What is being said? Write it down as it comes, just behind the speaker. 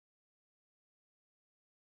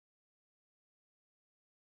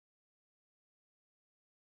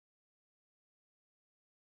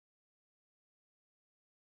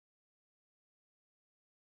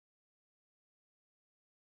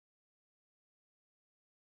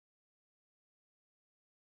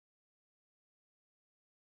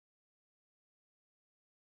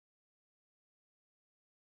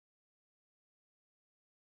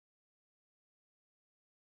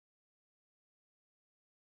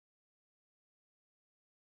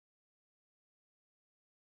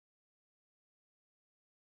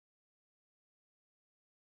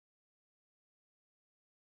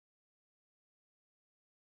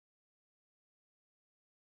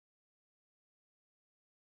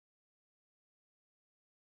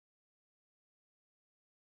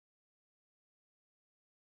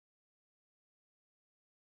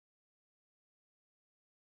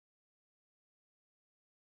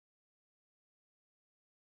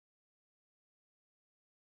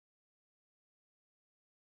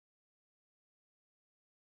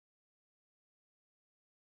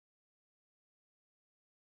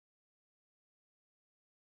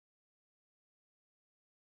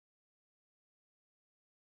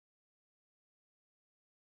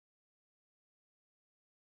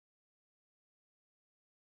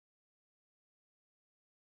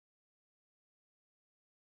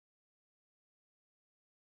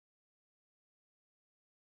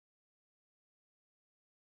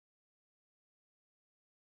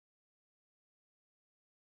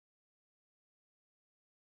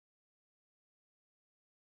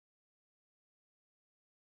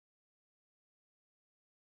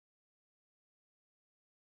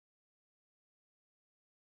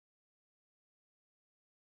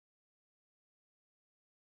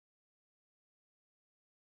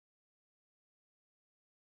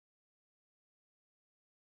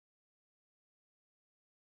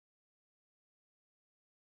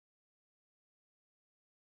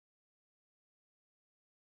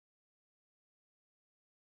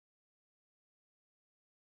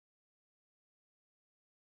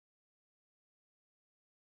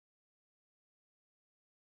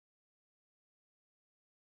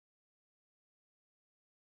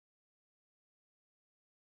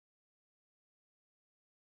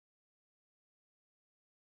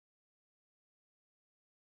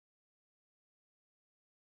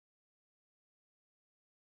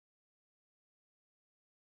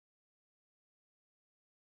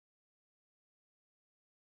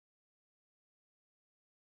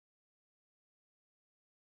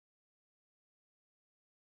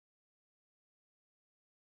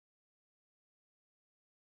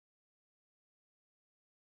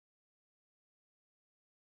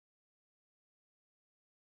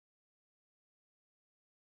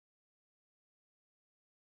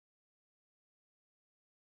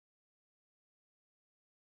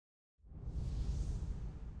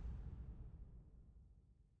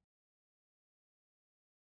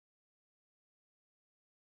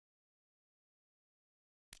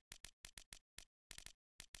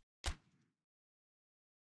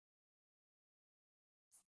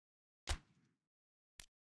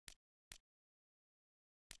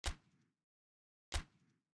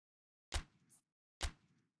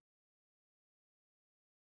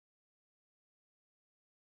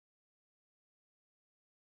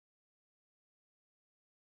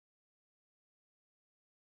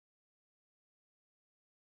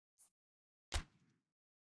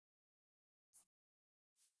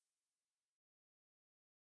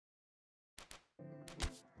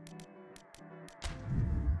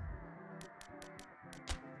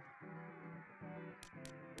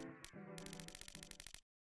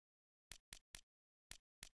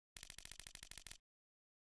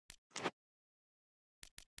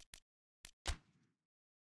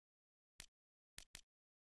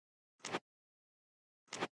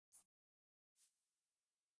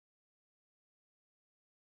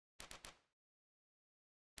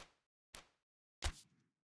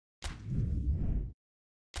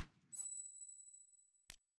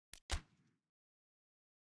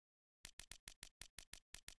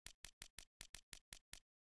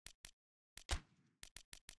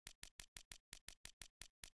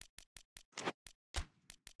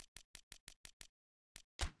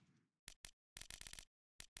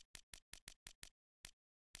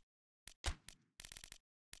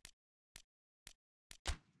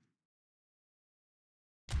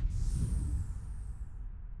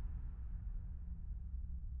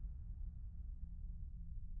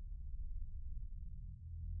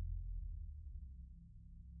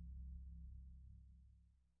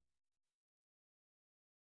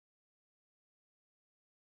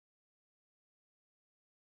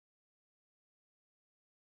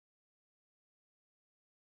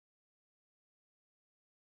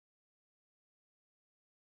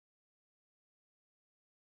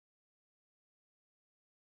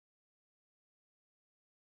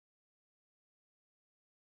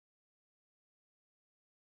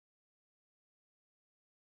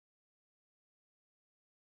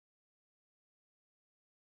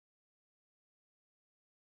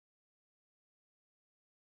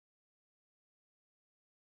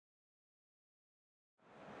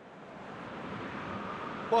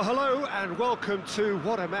Well, hello and welcome to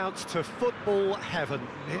what amounts to football heaven.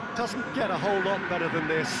 It doesn't get a whole lot better than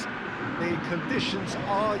this. The conditions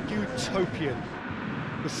are utopian.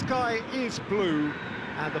 The sky is blue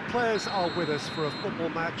and the players are with us for a football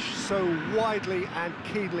match so widely and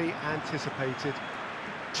keenly anticipated.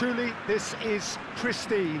 Truly, this is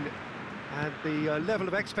pristine, and the level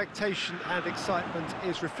of expectation and excitement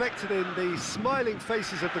is reflected in the smiling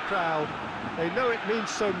faces of the crowd. They know it means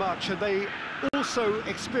so much, and they also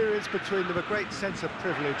experience between them a great sense of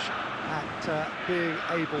privilege at being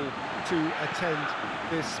able to attend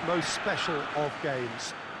this most special of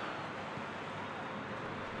games.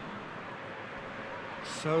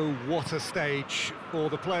 So what a stage for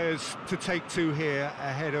the players to take to here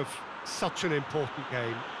ahead of such an important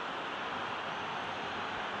game.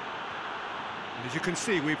 And as you can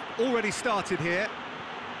see, we've already started here.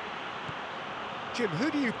 Jim,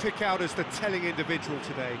 who do you pick out as the telling individual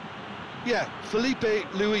today? Yeah, Felipe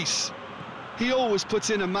Luis. He always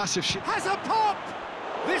puts in a massive shot. Has a pop!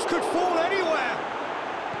 This could fall anywhere!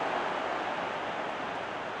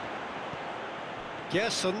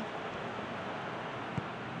 Gerson.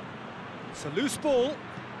 It's a loose ball.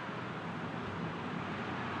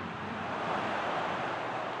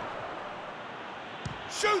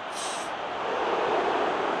 Shoots!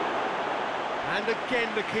 And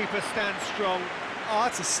again the keeper stands strong. Oh,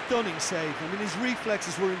 that's a stunning save. I mean, his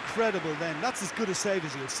reflexes were incredible then. That's as good a save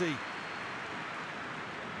as you'll see.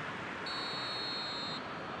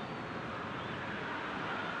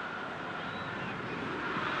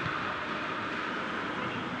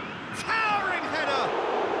 Towering header!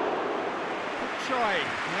 Good try.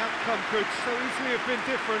 The outcome could so easily have been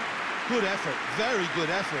different. Good effort, very good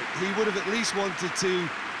effort. He would have at least wanted to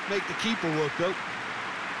make the keeper work, though.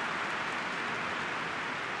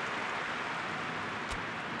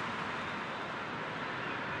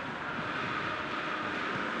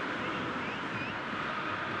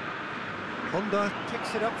 Honda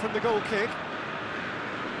picks it up from the goal kick.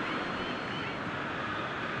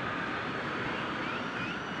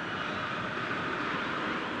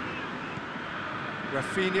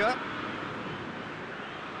 Rafinha.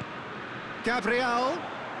 Gabriel.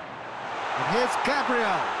 And here's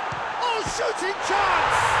Gabriel. Oh, shooting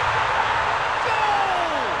chance!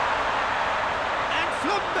 Goal! And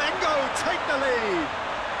Flamengo take the lead.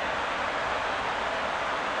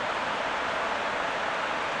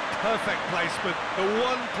 Perfect placement, the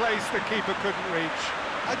one place the keeper couldn't reach.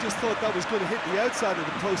 I just thought that was going to hit the outside of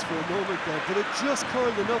the post for a moment there, but it just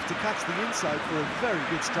curled enough to catch the inside for a very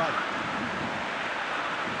good strike.